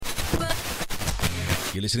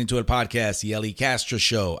You're listening to El Podcast, The Ellie Castro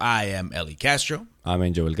Show. I am Ellie Castro. I'm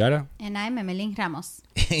Angel Vergara. And I'm Emeline Ramos.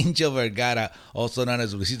 Angel Vergara, also known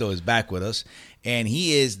as Luisito, is back with us. And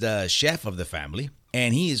he is the chef of the family.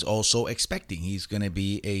 And he is also expecting. He's going to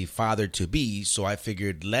be a father-to-be. So I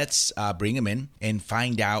figured let's bring him in and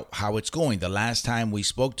find out how it's going. The last time we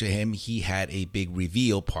spoke to him, he had a big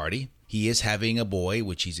reveal party. He is having a boy,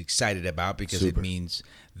 which he's excited about because it means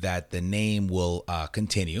that the name will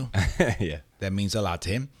continue. Yeah. That means a lot to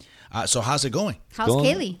him. So how's it going? How's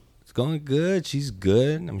Kaylee? It's going good. She's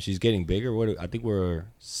good. I mean, she's getting bigger. I think we're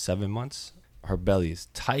 7 months. Her belly is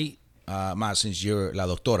tight. Ma, since you're la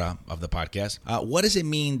doctora of the podcast, what does it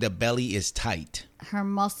mean the belly is tight? Her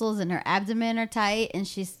muscles and her abdomen are tight, and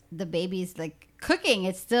the baby's like cooking.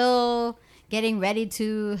 It's still getting ready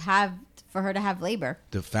for her to have labor.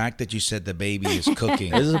 The fact that you said the baby is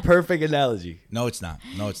cooking. This is a perfect analogy. No, it's not.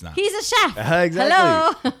 No, it's not. He's a chef. Exactly.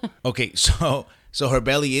 Hello. Okay, so her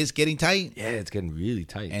belly is getting tight? Yeah, it's getting really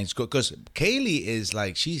tight. And it's because Kaylee is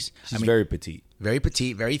like, she's very petite. Very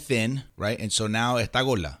petite, very thin, right? And so now está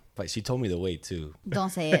gorda. But she told me the weight, too. Don't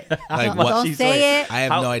say it. Like what? Don't say it. I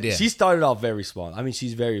have no idea. She started off very small. I mean,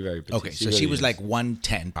 she's very, very petite. Okay, so she was like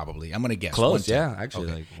 110 probably. I'm going to guess. Close, 110. yeah,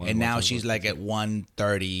 actually. Okay. Like and now she's like at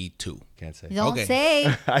 132. Can't say. Don't Okay. say.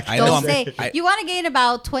 I know. Don't say. You want to gain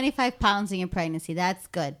about 25 pounds in your pregnancy. That's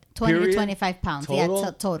good. 20 Period? to 25 pounds. Total?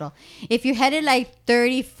 Yeah, total. If you're headed like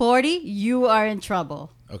 30, 40, you are in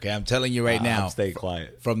trouble. Okay, I'm telling you right now. I'm staying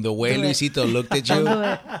quiet. From the way Do it. Luisito looked at you, Do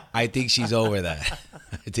it. I think she's over that.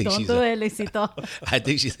 I think Don't she's do it, Luisito. I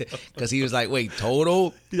think she's because he was like, wait,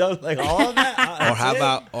 total? Like all of that?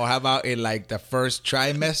 Or how about in like the first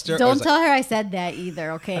trimester? Don't tell her I said that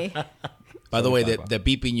either, okay? By the way, the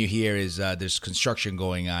beeping you hear is there's construction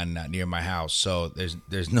going on near my house, so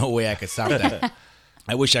there's no way I could stop that.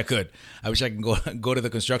 I wish I could. I wish I could go to the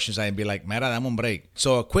construction site and be like, Mera, dame un break.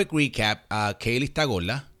 So a quick recap, Kaylee está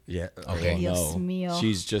gorda, Yeah. Okay. Dios No. mío.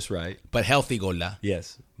 She's just right. but healthy gorda.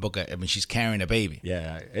 Yes. Porque, I mean, she's carrying a baby.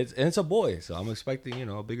 Yeah. It's a boy, so I'm expecting,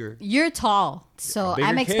 a bigger. You're tall, so bigger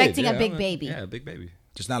I'm kid. expecting Yeah, a big baby. Yeah, a big baby.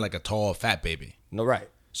 Just not like a tall, fat baby. No, right.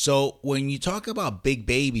 So when you talk about big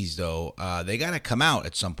babies, though, they got to come out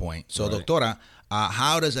at some point. So, Right. doctora,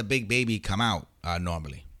 how does a big baby come out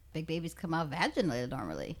normally? Big babies come out vaginally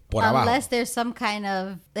normally. Por abajo. Unless there's something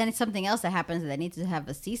else that happens that needs to have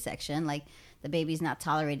a C-section, like the baby's not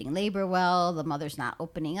tolerating labor well, the mother's not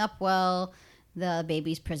opening up well, the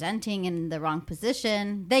baby's presenting in the wrong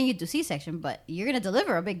position, then you do C-section, but you're going to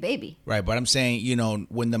deliver a big baby. Right, but I'm saying,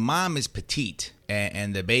 when the mom is petite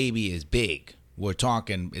and the baby is big, we're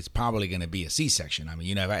talking it's probably going to be a C-section. I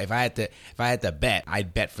mean, if I had to bet,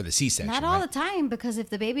 I'd bet for the C-section. Not all the time, because if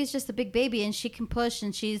the baby's just a big baby and she can push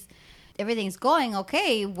and everything's going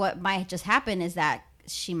okay, what might just happen is that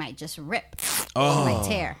she might just rip. She might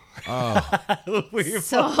tear.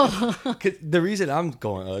 So 'Cause the reason I'm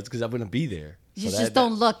going, it's because I'm going to be there. you just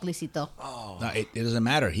don't look, Luisito. No, it doesn't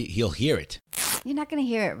matter. He'll hear it. You're not going to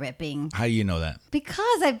hear it ripping. How do you know that?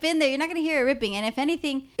 Because I've been there. You're not going to hear it ripping. And if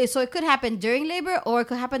anything, so it could happen during labor, or it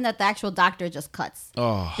could happen that the actual doctor just cuts.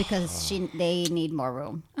 Oh. Because they need more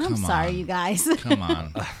room. I'm Come sorry, on. you guys. Come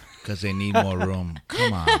on. Because they need more room.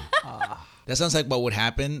 Come on. That sounds like what would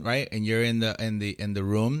happen, right? And you're in the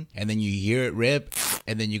room, and then you hear it rip,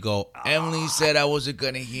 and then you go, Emily said I wasn't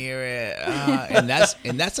gonna hear it, and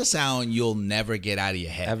that's a sound you'll never get out of your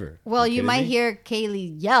head. Ever. Well, you kidding might me? hear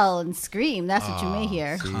Kaylee yell and scream. That's what you may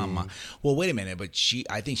hear. Come on. Well, wait a minute, but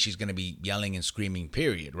I think she's gonna be yelling and screaming.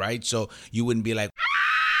 Period. Right? So you wouldn't be like,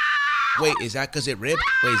 wait, is that because it ripped?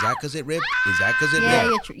 Wait, is that because it ripped? Is that because it Yeah,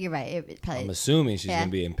 ripped? you're right. It probably, I'm assuming she's Yeah. going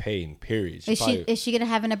to be in pain, period. is she going to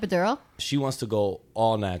have an epidural? She wants to go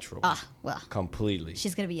all natural. Well, Completely.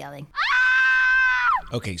 she's going to be yelling.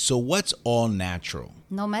 Okay, so what's all natural?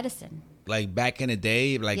 No medicine. Like back in the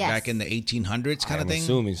day, like Yes. back in the 1800s kind I'm of thing?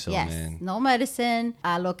 assuming so, Yes. man. No medicine.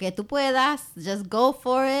 A lo que tú puedas. Just go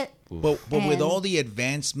for it. But with And- all the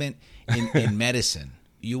advancement in medicine,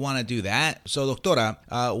 you want to do that? So, doctora,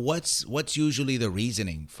 what's usually the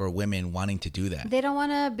reasoning for women wanting to do that? They don't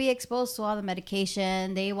want to be exposed to all the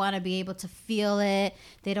medication. They want to be able to feel it.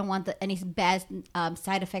 They don't want any bad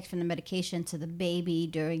side effects from the medication to the baby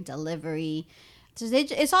during delivery. So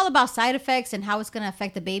it's all about side effects and how it's going to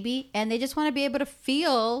affect the baby. And they just want to be able to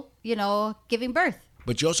feel, giving birth.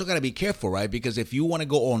 But you also got to be careful, right? Because if you want to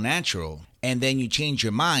go all natural and then you change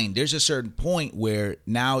your mind, there's a certain point where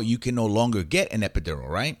now you can no longer get an epidural,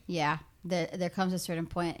 right? Yeah. there comes a certain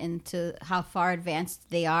point into how far advanced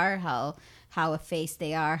they are, how effaced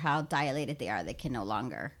they are, how dilated they are. They can no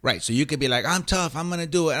longer. Right. So you could be like, I'm tough. I'm going to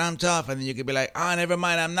do it. I'm tough. And then you could be like, oh, never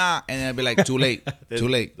mind. I'm not. And then it'll be like, too late. Too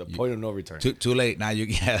late. The point of no return. Too late. Now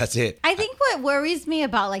yeah, that's it. I think what worries me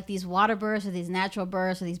about like these water births or these natural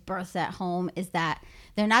births or these births at home is that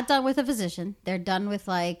they're not done with a physician. They're done with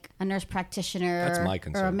like a nurse practitioner That's my or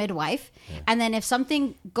concern. a midwife. Yeah. And then if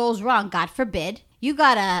something goes wrong, God forbid, you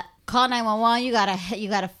gotta call 911. You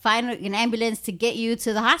gotta find an ambulance to get you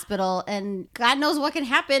to the hospital. And God knows what can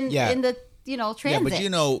happen in the transit. Yeah, but you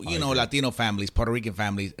know, Latino families, Puerto Rican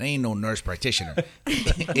families, there ain't no nurse practitioner.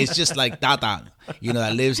 It's just like Tata,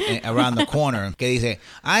 that lives around the corner. Que dice,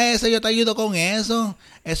 eso yo te ayudo con eso.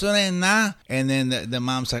 Eso no es nada. And then the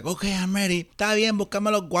mom's like, okay, I'm ready. Está bien,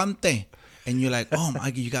 búscame los guantes. And you're like, oh,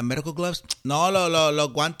 you got medical gloves? No,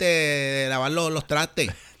 los guantes de lavar los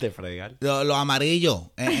trastes. De fregar. Los amarillos.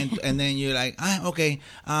 And then you're like, okay,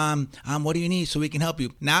 what do you need so we can help you?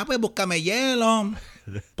 Nada, pues búscame hielo.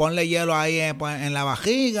 Ponle hielo ahí en la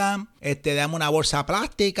vajiga. Dame una bolsa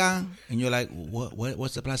plástica. And you're like,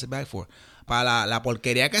 what's the plastic bag for? Para la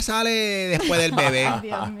porquería que sale después del bebé.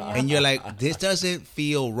 And you're like, this doesn't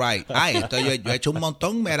feel right. Yo he hecho un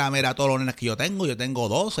montón. Mira todos los nenes que yo tengo. Yo tengo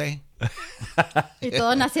 12. Y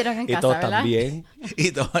todos nacieron en casa, y todos ¿verdad? También.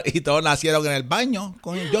 Y todos nacieron en el baño.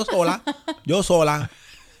 Yo sola.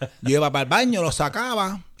 Yo iba para el baño, lo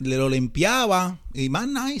sacaba, lo limpiaba y más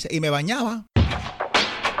nada, y me bañaba.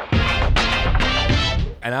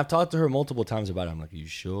 And I've talked to her multiple times about it. I'm like, are you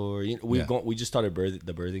sure? We just started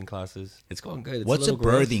the birthing classes. It's going good. What's a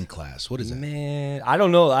birthing class? What is that? Man, I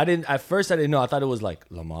don't know. At first I didn't know. I thought it was like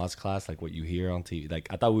Lamaze class, like what you hear on TV. Like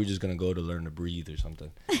I thought we were just gonna go to learn to breathe or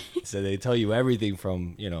something. So they tell you everything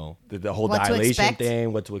from the whole dilation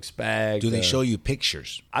thing, what to expect. Do they show you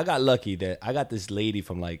pictures? I got lucky that I got this lady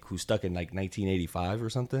from who's stuck in 1985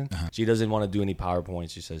 or something. Uh-huh. She doesn't want to do any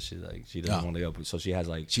PowerPoints. She says she doesn't want to go. So she has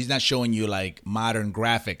she's not showing you modern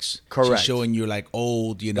graphics. Correct. She's showing you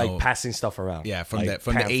old, passing stuff around. Yeah, from the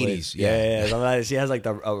 80s. Yeah. She has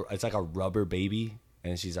it's like a rubber baby.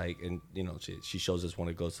 And she's like, she shows us when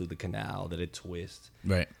it goes through the canal that it twists.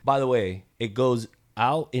 Right. By the way, it goes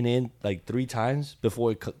out and in 3 times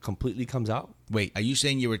before it completely comes out. Wait, are you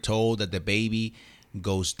saying you were told that the baby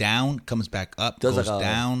goes down, comes back up, goes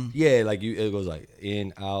down? Yeah, it goes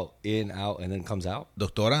in, out, and then comes out.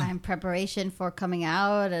 Doctora? In preparation for coming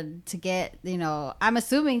out and to get, I'm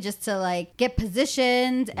assuming just to get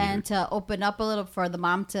positioned and to open up a little, for the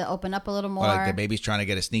mom to open up a little more. Or the baby's trying to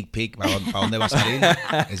get a sneak peek. ¿Pa dónde va a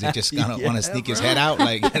salir? Is it just going to want to sneak his head out?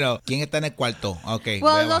 ¿Quién está en el cuarto? Okay.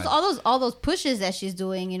 Well, all those pushes that she's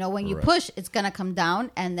doing, when you push, it's going to come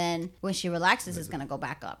down. And then when she relaxes, it's going to go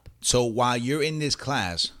back up. So while you're in this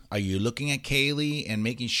class, are you looking at Kaylee and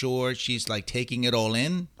making sure she's taking it all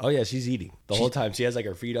in? Oh yeah, she's eating the whole time. She has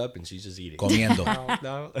her feet up and she's just eating. Comiendo.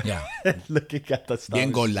 No. Yeah. Looking at the stuff.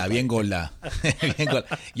 Bien gorda. Bien gorda.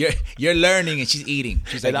 You're learning and she's eating.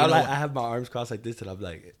 She's like, I have my arms crossed like this and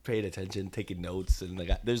I'm paying attention, taking notes, and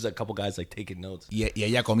there's a couple guys taking notes. Y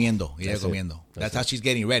ella comiendo. That's how she's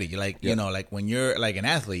getting ready. When you're an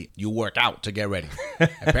athlete, you work out to get ready.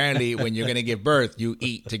 Apparently, when you're gonna give birth, you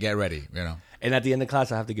eat to get ready. And at the end of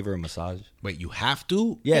class, I have to give her a massage. Wait, you have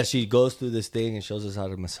to? Yeah, she goes through this thing and shows us how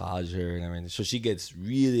to massage her and everything. So she gets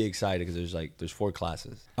really excited because there's 4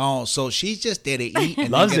 classes. Oh, so she's just there to eat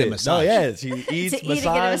and Loves get it. a massage. No, yeah, she eats,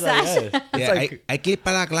 massage. Hay que ir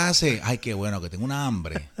para la clase. Ay, qué bueno, que tengo una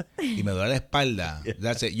hambre y me duele la espalda.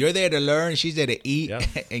 That's it. You're there to learn. She's there to eat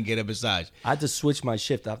and get a massage. I have to switch my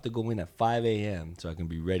shift. I have to go in at 5 a.m. so I can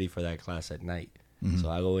be ready for that class at night. Mm-hmm.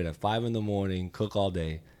 So I go in at 5 in the morning, cook all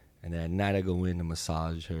day. And then at night I go in to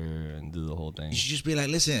massage her and do the whole thing. You should just be like,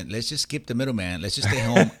 listen, let's just skip the middleman. Let's just stay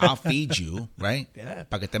home. I'll feed you, right? Yeah.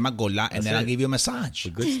 Para que esté más gorda, and then I'll give you a massage.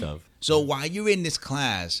 The good stuff. So while you're in this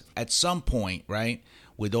class, at some point, right,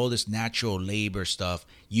 with all this natural labor stuff,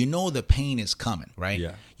 the pain is coming, right?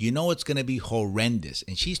 Yeah. It's going to be horrendous.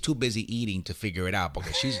 And she's too busy eating to figure it out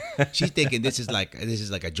because she's thinking this is like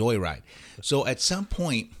a joyride. So at some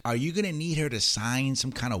point, are you going to need her to sign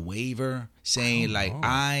some kind of waiver saying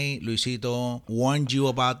I, Luisito, warned you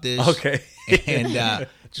about this. Okay. And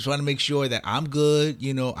just want to make sure that I'm good.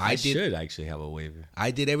 I should actually have a waiver. I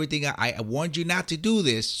did everything. I warned you not to do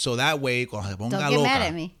this, so that way, don't get mad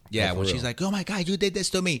at me. Yeah, when she's like, "Oh my God, you did this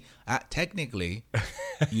to me." Technically,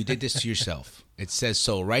 you did this to yourself. It says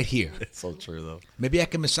so right here. It's so true, though. Maybe I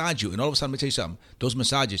can massage you, and all of a sudden, let me tell you something. Those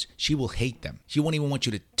massages, she will hate them. She won't even want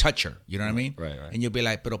you to touch her. You know what I mean? Right. And you'll be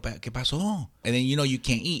like, pero ¿qué pasó? And then you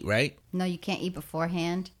can't eat, right? No, you can't eat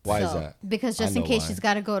beforehand. Why is that? Because just in case why. she's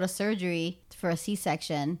got to go to surgery for a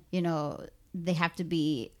C-section, they have to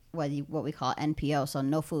be what we call NPO, so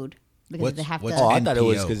no food. Because they have to. Oh, I thought it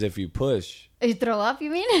was NPO? because if you push. You throw up, you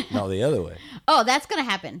mean? No, the other way. Oh, that's going to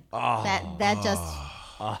happen. That just.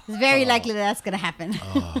 It's very likely that's going to happen.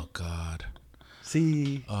 Oh, God.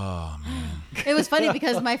 See? Oh, man. It was funny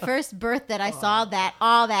because my first birth that I saw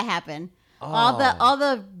all that happened. All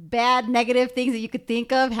the bad, negative things that you could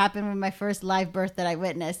think of happened with my first live birth that I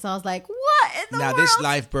witnessed. So I was like, what in the Now, world? this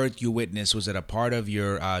live birth you witnessed, was it a part of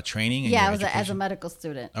your training? And Yeah, your I was as a education? medical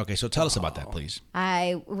student. Okay, so tell us about that, please.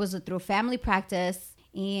 I was through family practice,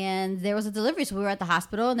 and there was a delivery. So we were at the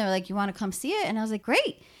hospital, and they were like, "You want to come see it?" And I was like,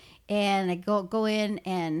 "Great." And I go in,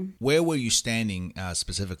 and Where were you standing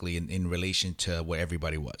specifically in relation to where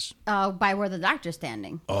everybody was? by where the doctor's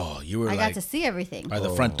standing, Oh, you were I like got to see everything. by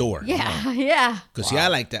the front door. Yeah, yeah. Because see, I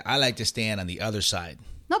like to stand on the other side.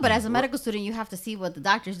 No, but as a medical student, you have to see what the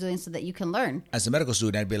doctor's doing so that you can learn. As a medical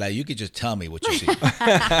student, I'd be like, you could just tell me what you see.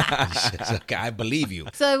 It's okay, I believe you.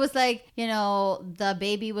 So it was like, the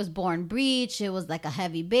baby was born breech. It was like a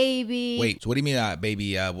heavy baby. Wait, so what do you mean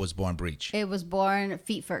baby was born breech? It was born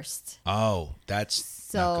feet first. Oh, that's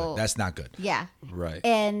not good. That's not good. Yeah. Right.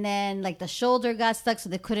 And then like the shoulder got stuck, so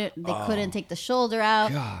they couldn't take the shoulder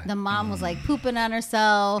out. God. The mom was like pooping on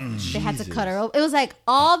herself. They had to Jesus. cut her open. It was like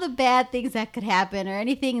all the bad things that could happen or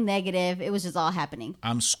anything negative. It was just all happening.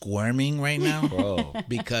 I'm squirming right now, Bro.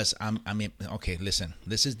 because okay, listen.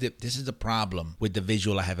 This is the problem with the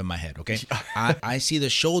visual I have in my head, okay? I see the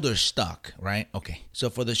shoulder stuck, right? Okay. So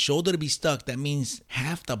for the shoulder to be stuck, that means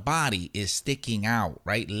half the body is sticking out,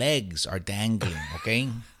 right? Legs are dangling, okay?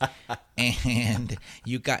 And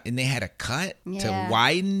they had a cut Yeah. to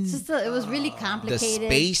widen It was really the complicated.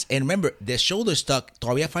 space. And remember, the shoulder stuck,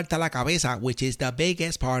 todavía falta la cabeza, which is the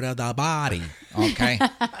biggest part of the body. Okay?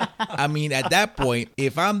 I mean, at that point,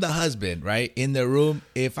 if I'm the husband, right, in the room,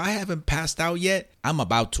 if I haven't passed out yet, I'm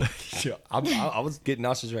about to. I was getting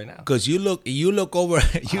nauseous right now. Because you look over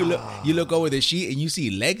you look over the sheet and you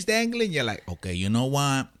see legs dangling, you're like, okay, you know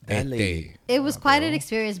what? That lady. It was quite an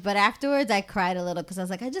experience, but afterwards I cried a little because I was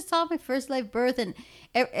like, I just saw my first live birth and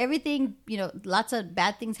everything, lots of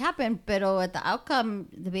bad things happened, but at the outcome,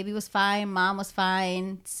 the baby was fine, mom was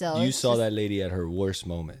fine. So You saw that lady at her worst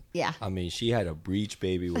moment. Yeah. I mean, she had a breech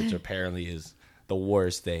baby, which apparently is the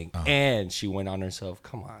worst thing. And she went on herself.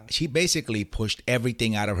 Come on. She basically pushed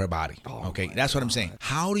everything out of her body. Okay, that's what I'm saying.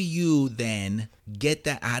 How do you then get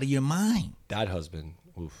that out of your mind? That husband.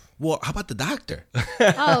 Oof. Well, how about the doctor?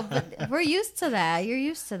 Oh, but we're used to that. You're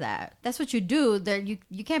used to that. That's what you do.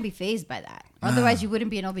 You can't be fazed by that. Otherwise, you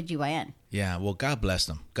wouldn't be an OBGYN. Yeah, well, God bless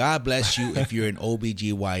them. God bless you if you're an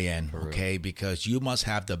OBGYN, okay? Because you must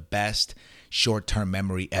have the best short-term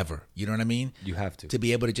memory ever. You know what I mean? You have to. To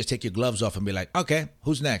be able to just take your gloves off and be like, okay,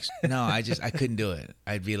 who's next? No, I couldn't do it.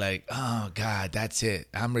 I'd be like, oh, God, that's it.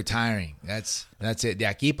 I'm retiring. That's it. De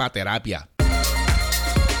aquí pa terapia.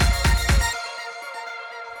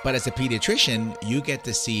 But as a pediatrician, you get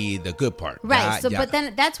to see the good part. Right. But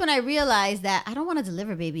then that's when I realized that I don't want to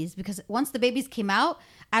deliver babies because once the babies came out,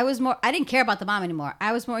 I didn't care about the mom anymore.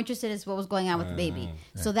 I was more interested in what was going on with the baby.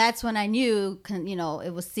 So that's when I knew,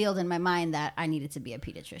 it was sealed in my mind that I needed to be a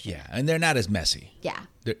pediatrician. Yeah, and they're not as messy. Yeah.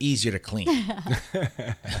 They're easier to clean.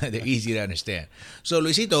 They're easy to understand. So,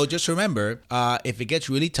 Luisito, just remember, if it gets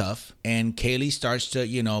really tough and Kaylee starts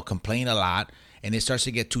to, complain a lot, and it starts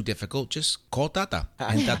to get too difficult, just call Tata.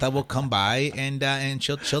 And Tata will come by and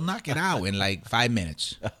she'll knock it out in like 5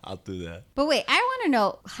 minutes. I'll do that. But wait, I want to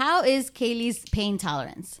know, how is Kaylee's pain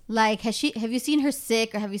tolerance? Like, have you seen her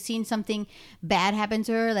sick or have you seen something bad happen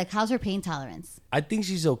to her? Like, how's her pain tolerance? I think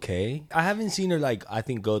she's okay. I haven't seen her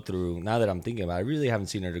go through, now that I'm thinking about it, I really haven't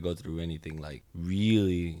seen her to go through anything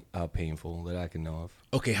really painful that I can know of.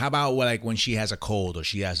 Okay, how about when she has a cold or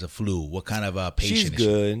she has a flu? What kind of patient She's is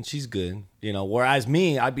good. She's good. Whereas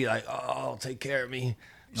me, I'd be like, oh, take care of me.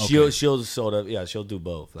 Okay. She'll sort of, she'll do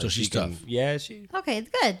both. So she's tough. Yeah, she. Okay, it's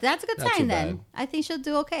good. That's a good Not sign too then. bad. I think she'll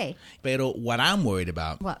do okay. Pero what I'm worried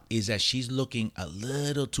about What? is that she's looking a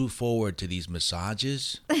little too forward to these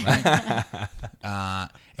massages, right?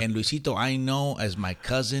 And Luisito, I know as my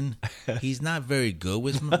cousin, he's not very good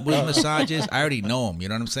with massages. I already know him, you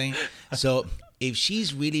know what I'm saying? So if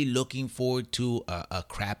she's really looking forward to a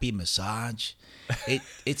crappy massage,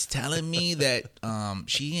 it's telling me that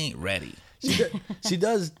she ain't ready. She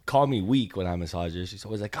does call me weak when I massage her. She's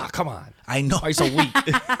always like, "Oh, come on! I know. Why are you so weak?"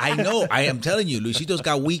 I know. I am telling you, Luisito's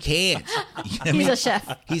got weak hands. You know He's a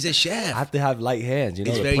chef. He's a I chef. have to have light hands. You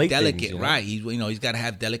know, It's to very plate delicate, things, you know? right? He's got to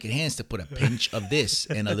have delicate hands to put a pinch of this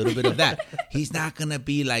and a little bit of that. He's not gonna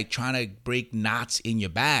be like trying to break knots in your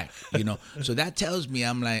back, you know. So that tells me,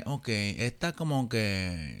 I'm like, okay, esta como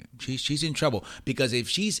que she's in trouble, because if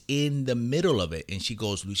she's in the middle of it and she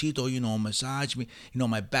goes, Luisito, you know, massage me, you know,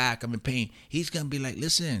 my back, I'm in pain. He's gonna be like,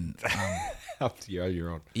 listen. You're on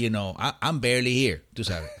your own. You know, I'm barely here. Tú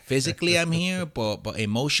sabes. Physically, I'm here, but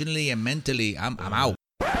emotionally and mentally, I'm out.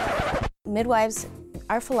 Midwives,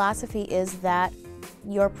 our philosophy is that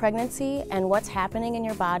your pregnancy and what's happening in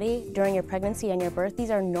your body during your pregnancy and your birth, these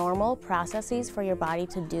are normal processes for your body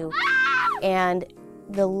to do. And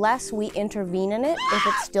the less we intervene in it, if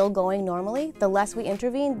it's still going normally, the less we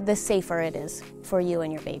intervene, the safer it is for you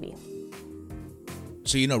and your baby.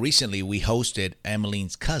 So, you know, recently we hosted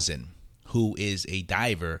Emmeline's cousin, who is a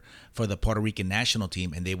diver for the Puerto Rican national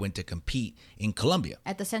team, and they went to compete in Colombia.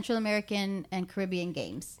 At the Central American and Caribbean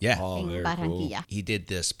Games. Yeah. In very Barranquilla. cool. He did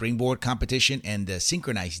the springboard competition and the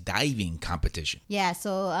synchronized diving competition. Yeah,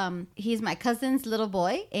 so he's my cousin's little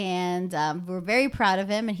boy, and we're very proud of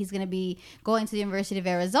him. And he's going to be going to the University of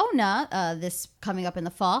Arizona this coming up in the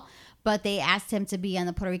fall. But they asked him to be on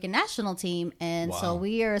the Puerto Rican national team, and so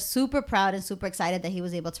we are super proud and super excited that he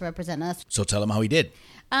was able to represent us. So tell him how he did.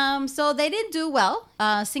 So they didn't do well.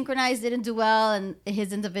 Synchronized didn't do well, and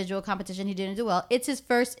his individual competition, he didn't do well. It's his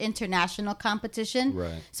first international competition,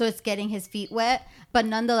 right? So it's getting his feet wet. But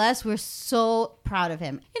nonetheless, we're so proud of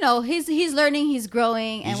him. You know, he's learning, he's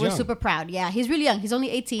growing, and we're young. super proud. Yeah, he's really young. He's only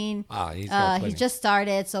 18. He's just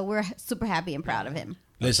started, so we're super happy and proud of him.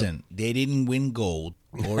 Listen, they didn't win gold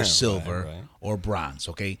or silver right. or bronze,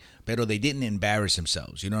 okay? Pero they didn't embarrass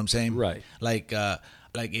themselves. You know what I'm saying? Right. Like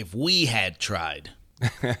if we had tried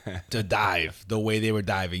to dive the way they were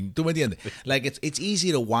diving, ¿tú me entiendes? Like it's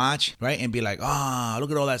easy to watch, right? And be like,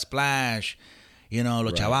 look at all that splash. You know,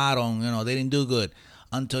 los chavaron, you know, they didn't do good.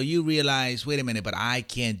 Until you realize, wait a minute, but I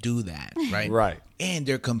can't do that, right? Right. And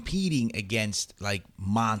they're competing against like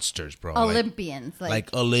monsters, bro. Olympians.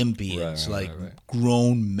 Like Olympians, Right, like right.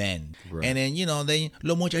 grown men. Right. And then, you know,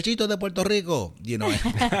 los muchachitos de Puerto Rico, you know.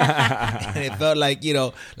 And it felt like, you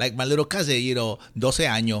know, like my little cousin, you know, 12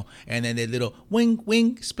 años, and then the little wing,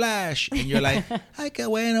 wing, splash. And you're like, ay, qué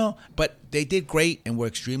bueno. But they did great, and we're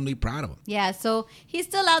extremely proud of them. Yeah, so he's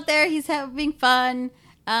still out there. He's having fun.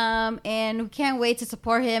 And we can't wait to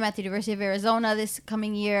support him at the University of Arizona this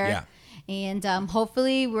coming year. Yeah. And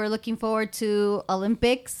hopefully we're looking forward to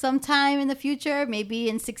Olympics sometime in the future, maybe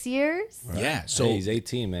in 6 years. Right. Yeah, so Hey, he's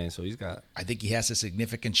 18, man, so he's got... I think he has a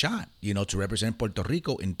significant shot, you know, to represent Puerto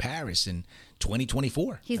Rico in Paris in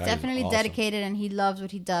 2024. He's That is definitely awesome. dedicated, and he loves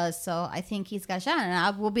what he does. So I think he's got a shot, and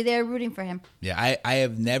I will be there rooting for him. Yeah, I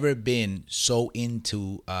have never been so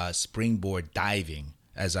into springboard diving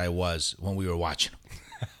as I was when we were watching.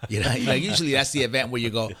 You know, like usually that's the event where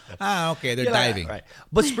you go, okay, they're diving. Right.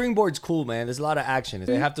 But springboard's cool, man. There's a lot of action.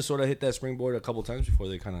 They have to sort of hit that springboard a couple times before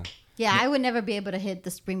they kind of... Yeah, I would never be able to hit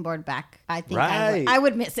the springboard back. I think Right. I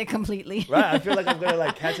would miss it completely. Right, I feel like I'm going to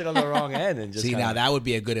like catch it on the wrong end and just See, kinda... now that would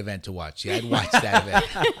be a good event to watch. Yeah, I'd watch that event.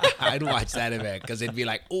 I'd watch that event because it'd be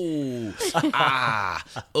like, ooh,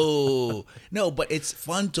 ooh. No, but it's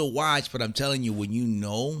fun to watch. But I'm telling you, when you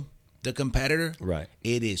know the competitor, Right.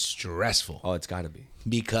 it is stressful. Oh, it's got to be.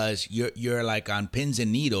 Because you're like on pins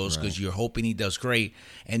and needles because you're hoping he does great,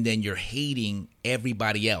 and then you're hating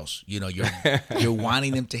everybody else. You know, you're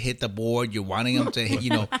wanting them to hit the board, you're wanting them to hit, you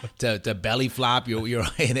know, to belly flop. You're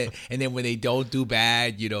in it, and then when they don't do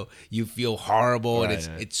bad, you know, you feel horrible, and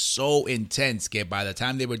it's so intense. That by the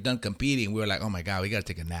time they were done competing, we were like, oh my god, we got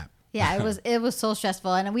to take a nap. Yeah, it was so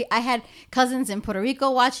stressful, and I had cousins in Puerto Rico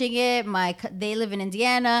watching it. They live in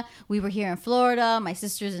Indiana. We were here in Florida. My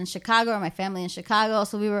sister's in Chicago, or my family in Chicago.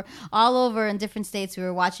 So we were all over in different states. We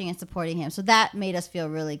were watching and supporting him. So that made us feel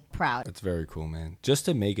really proud. It's very cool, man. Just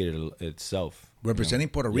to make it itself. Representing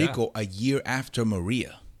Puerto Rico a year after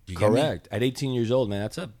Maria. You get me? Correct. At 18 years old, man,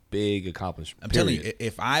 that's a big accomplishment. I'm telling you,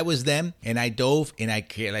 if I was them and I dove and I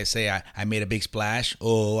made a big splash,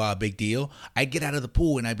 big deal, I'd get out of the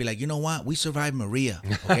pool and I'd be like, you know what? We survived Maria,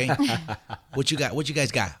 okay? What you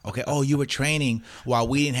guys got? Okay, oh, you were training while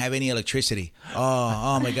we didn't have any electricity.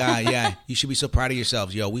 Oh my God, yeah. You should be so proud of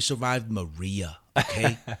yourselves. Yo, we survived Maria,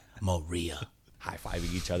 okay? Maria.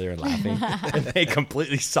 High-fiving each other and laughing. And they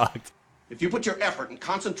completely sucked. If you put your effort and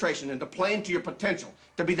concentration into playing to your potential,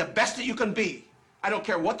 to be the best that you can be, I don't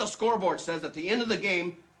care what the scoreboard says, at the end of the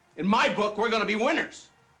game, in my book, we're going to be winners.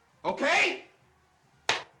 Okay?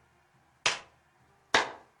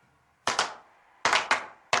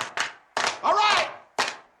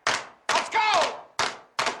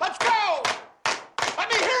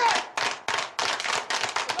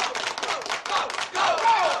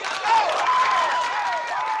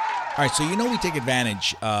 All right, so we take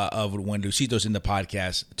advantage of when Luisito's in the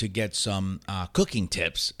podcast to get some cooking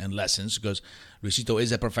tips and lessons because Luisito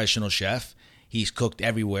is a professional chef. He's cooked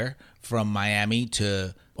everywhere from Miami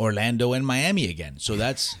to Orlando and Miami again. So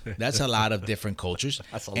that's a lot of different cultures.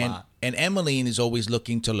 That's a lot. And Emmeline is always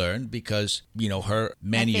looking to learn because, her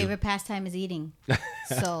menu. My favorite pastime is eating.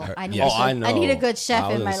 So I need, I know. I need a good chef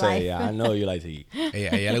in my life. Yeah, I know you like to eat.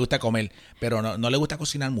 Ella le gusta comer, pero no le gusta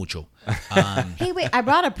cocinar mucho. Hey, wait, I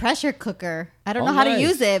brought a pressure cooker. I don't know how to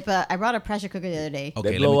use it, but I brought a pressure cooker the other day.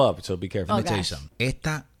 Okay, They blow up, so be careful. Let me tell you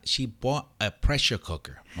something. She bought a pressure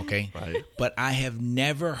cooker, okay? Right. But I have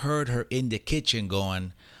never heard her in the kitchen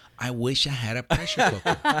going, I wish I had a pressure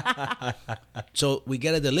cooker. So we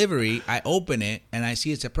get a delivery. I open it, and I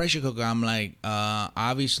see it's a pressure cooker. I'm like,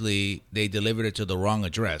 obviously, they delivered it to the wrong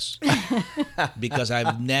address. Because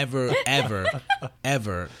I've never, ever,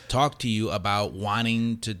 ever talked to you about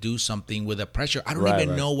wanting to do something with a pressure. I don't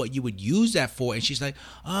even know what you would use that for. And she's like,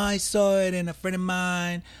 I saw it, and a friend of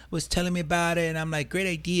mine was telling me about it. And I'm like, great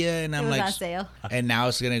idea. And I'm It was like, on sale. And now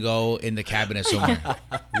it's going to go in the cabinet somewhere.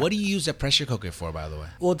 What do you use a pressure cooker for, by the way?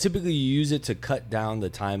 Well, typically you use it to cut down the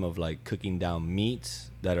time of like cooking down meats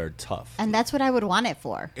that are tough. And that's what I would want it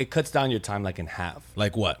for. It cuts down your time like in half.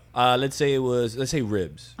 Like what? Let's say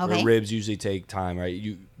ribs. Okay. Where ribs usually take time, right?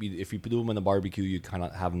 If you do them in the barbecue, you kind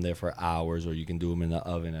of have them there for hours, or you can do them in the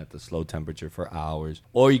oven at the slow temperature for hours,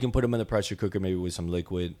 or you can put them in the pressure cooker maybe with some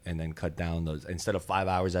liquid and then cut down those instead of 5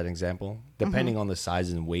 hours. As an example, depending on the size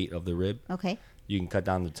and weight of the rib. Okay. You can cut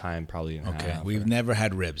down the time probably in Okay, half. we've never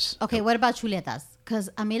had ribs. Okay, what about chuletas? Because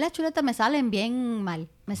a mí las chuletas me salen bien mal.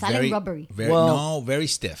 Me salen rubbery. Very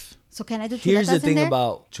stiff. So can I do chuletas Here's the thing in there?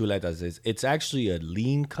 about chuletas is it's actually a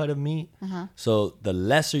lean cut of meat. So the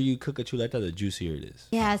lesser you cook a chuleta, the juicier it is.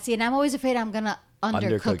 Yeah, see, and I'm always afraid I'm going to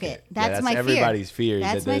undercook it. That's my fear. Everybody's fear.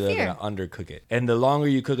 That's that my they're fear. going to undercook it. And the longer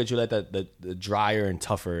you cook a chuleta, the drier and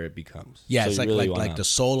tougher it becomes. Yeah, So it's you like really like wanna- the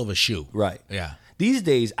sole of a shoe. Right. Yeah. These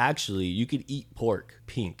days, actually, you could eat pork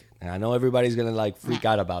pink. And I know everybody's going to like freak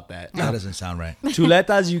out about that. That doesn't sound right.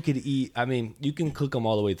 Chuletas you could eat. I mean, you can cook them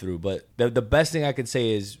all the way through, but the best thing I could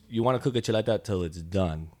say is you want to cook a chuleta till it's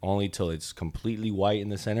done, only till it's completely white in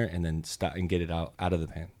the center, and then stop and get it out of the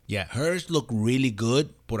pan. Yeah, hers look really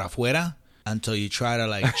good por afuera until you try to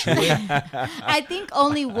like chew it. I think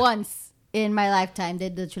only once in my lifetime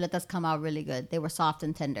did the chuletas come out really good. They were soft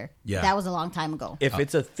and tender. Yeah. That was a long time ago. If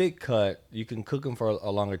it's a thick cut, you can cook them for a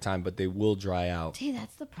longer time, but they will dry out. See,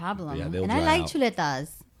 that's the problem. Yeah, they'll and I dry like out.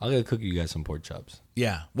 chuletas. I'm going to cook you guys some pork chops.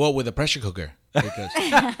 Yeah, well, with a pressure cooker. Because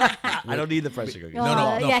I don't need the pressure cooker.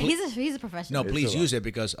 No, Yeah, please- he's a professional. no, please use it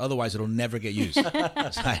because otherwise it'll never get used.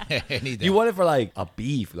 I need that. You want it for like a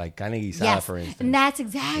beef, like carne guisada, Yes, for instance. and that's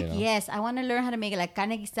exactly, You know? yes. I want to learn how to make it like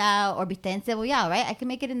carne guisada or bistec encebollado, right? I can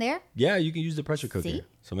make it in there. Yeah, you can use the pressure cooker. See?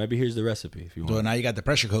 So maybe here's the recipe if you So want. now you got the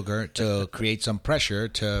pressure cooker to create some pressure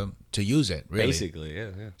to use it. Really. Basically, yeah.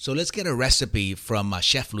 So let's get a recipe from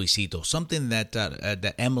Chef Luisito, something that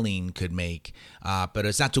that Emmeline could make, but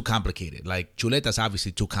it's not too complicated. Like chuleta's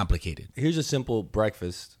obviously too complicated. Here's a simple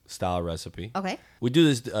breakfast style recipe. Okay. We do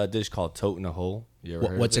this dish called tote in a hole. You ever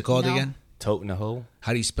heard What's of it called No. again? Tote in a hole.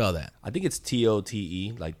 How do you spell that? I think it's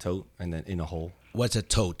TOTE, like tote, and then in a hole. What's a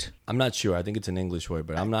tote? I'm not sure. I think it's an English word,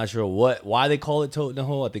 but I'm not sure why they call it tote in a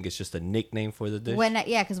hole. I think it's just a nickname for the dish.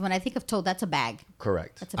 Because when I think of toad, that's a bag.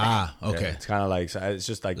 Correct. That's a bag. Okay. Yeah, it's kind of like it's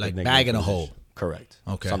just like the Like nickname bag in for a the hole. dish. Correct.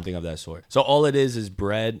 Okay. Something of that sort. So all it is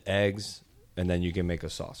bread, eggs, and then you can make a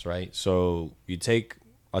sauce, right? So you take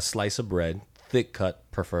a slice of bread, thick cut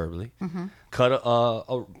preferably. Mm-hmm.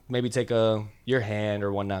 Cut maybe take your hand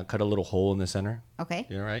or whatnot, cut a little hole in the center. Okay.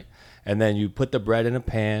 You know, right? And then you put the bread in a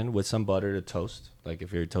pan with some butter to toast. Like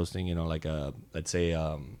if you're toasting, like let's say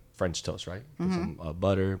French toast, right? Put Mm-hmm. some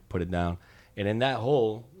butter, put it down, and in that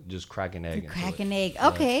hole, just crack an egg. into Crack it. an egg.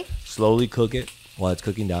 Okay. Slowly cook it while it's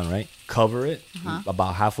cooking down, right? Cover it Uh-huh.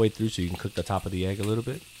 about halfway through so you can cook the top of the egg a little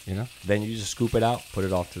bit, Then you just scoop it out, put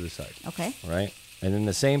it off to the side. Okay. Right? And in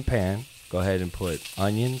the same pan, go ahead and put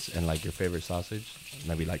onions and like your favorite sausage.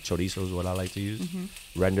 Maybe like chorizo is what I like to use.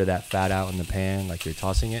 Mm-hmm. Render that fat out in the pan like you're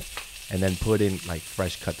tossing it. And then put in like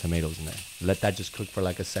fresh cut tomatoes in there. Let that just cook for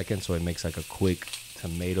like a second so it makes like a quick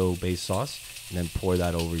tomato-based sauce. And then pour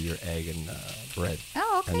that over your egg and bread.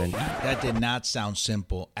 Oh, okay. And then That did not sound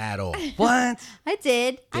simple at all. what? I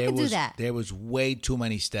did. I could do was, that. There was way too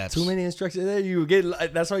many steps. Too many instructions there. You were getting.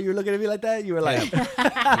 That's why you were looking at me like that. You were like,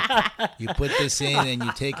 You put this in and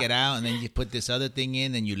you take it out, and then you put this other thing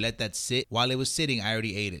in, and you let that sit. While it was sitting, I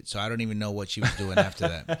already ate it, so I don't even know what she was doing after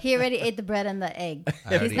that. He already ate the bread and the egg.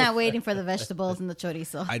 He's already- not waiting for the vegetables and the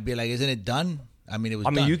chorizo. I'd be like, "Isn't it done?" I mean, it was. I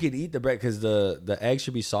mean, done. you could eat the bread because the egg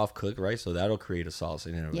should be soft cooked, right? So that'll create a sauce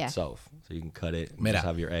in and of itself. So you can cut it and just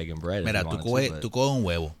have your egg and bread. Mira, tú coges un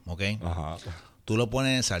huevo, okay? Tú lo pones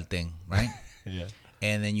en el sartén, right? Yeah.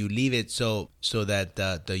 And then you leave it so that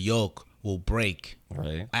the yolk will break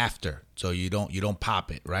right after, so you don't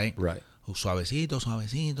pop it, right? Right. Suavecito,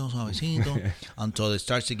 until it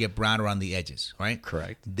starts to get brown around the edges, right?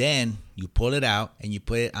 Correct. Then you pull it out and you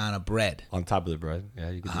put it on a bread. On top of the bread. Yeah,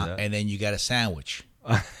 you can do that. And then you got a sandwich.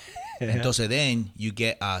 Entonces then you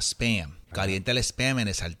get Spam. Calienta el Spam en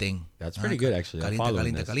el sartén. That's pretty good, actually.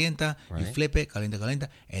 Calienta. Right. You flip it, calienta.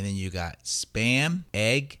 And then you got Spam,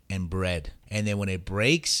 egg, and bread. And then when it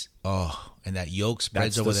breaks, and that yolk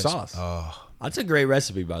spreads over the sauce. Oh. That's a great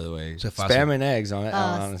recipe, by the way. Spam and eggs on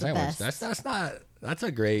a sandwich. Best. That's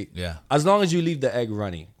a great. Yeah. As long as you leave the egg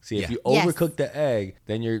runny. See, if you overcook the egg,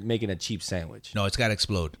 then you're making a cheap sandwich. No, it's got to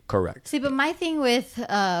explode. Correct. See, but my thing with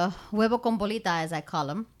huevo con bolita, as I call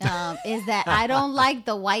them, is that I don't like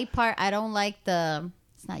the white part. I don't like the...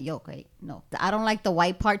 It's not yolk, right? No. I don't like the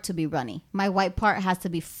white part to be runny. My white part has to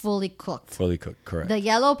be fully cooked. Fully cooked, correct. The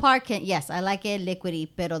yellow part yes, I like it liquidy,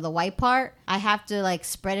 pero the white part, I have to like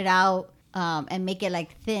spread it out and make it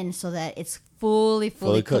like thin so that it's fully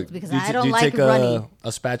cooked because I don't like runny.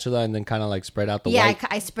 A spatula and then kind of like spread out the white. Yeah,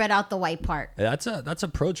 I spread out the white part. That's a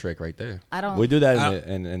pro trick right there. We do that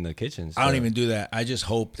in the kitchen. I don't even do that. I just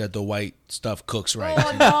hope that the white stuff cooks right.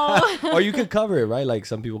 Oh no! Or you could cover it, right? Like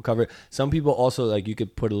some people cover it. Some people also like you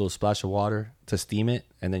could put a little splash of water to steam it,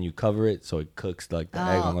 and then you cover it so it cooks like the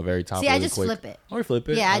egg on the very top. See, I just flip it. Or flip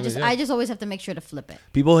it. Yeah, I just always have to make sure to flip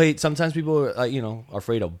it. Sometimes people are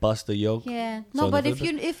afraid to bust the yolk. Yeah, no, but if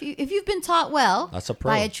you've been taught well that's a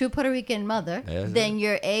pro. by a true Puerto Rican mother, then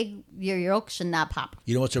your yolk should not pop.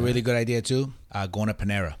 You know what's a really good idea too? Going to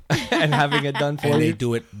Panera and having it done for you. And they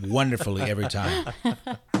do it wonderfully every time. A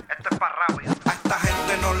esta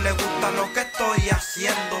gente no le gusta lo que estoy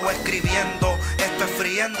haciendo o escribiendo. Esto es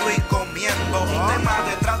friendo y comiendo. Un tema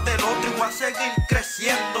detrás del otro y voy a seguir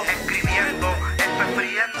creciendo. Escribiendo, esto es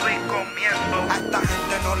friendo y comiendo. A esta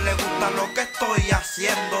gente no le gusta lo que estoy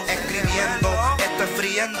haciendo. Escribiendo, esto es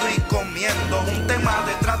friendo y comiendo. Un tema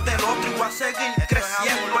detrás del otro y voy a seguir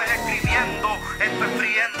creciendo. Escribiendo, esto es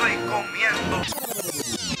friendo y comiendo.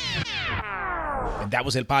 And that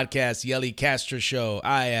was el podcast, The Ellie Castro Show.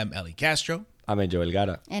 I am Ellie Castro. I'm Angel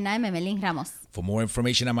Vergara. And I'm Emelín Ramos. For more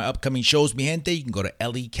information on my upcoming shows, mi gente, you can go to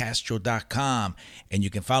elliecastro.com. And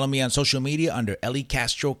you can follow me on social media under Ellie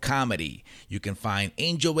Castro Comedy. You can find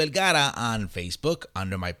Angel Vergara on Facebook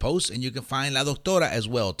under my posts. And you can find La Doctora as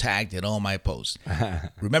well, tagged in all my posts.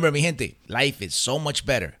 Remember, mi gente, life is so much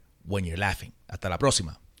better when you're laughing. Hasta la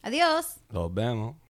próxima. Adiós. Nos vemos.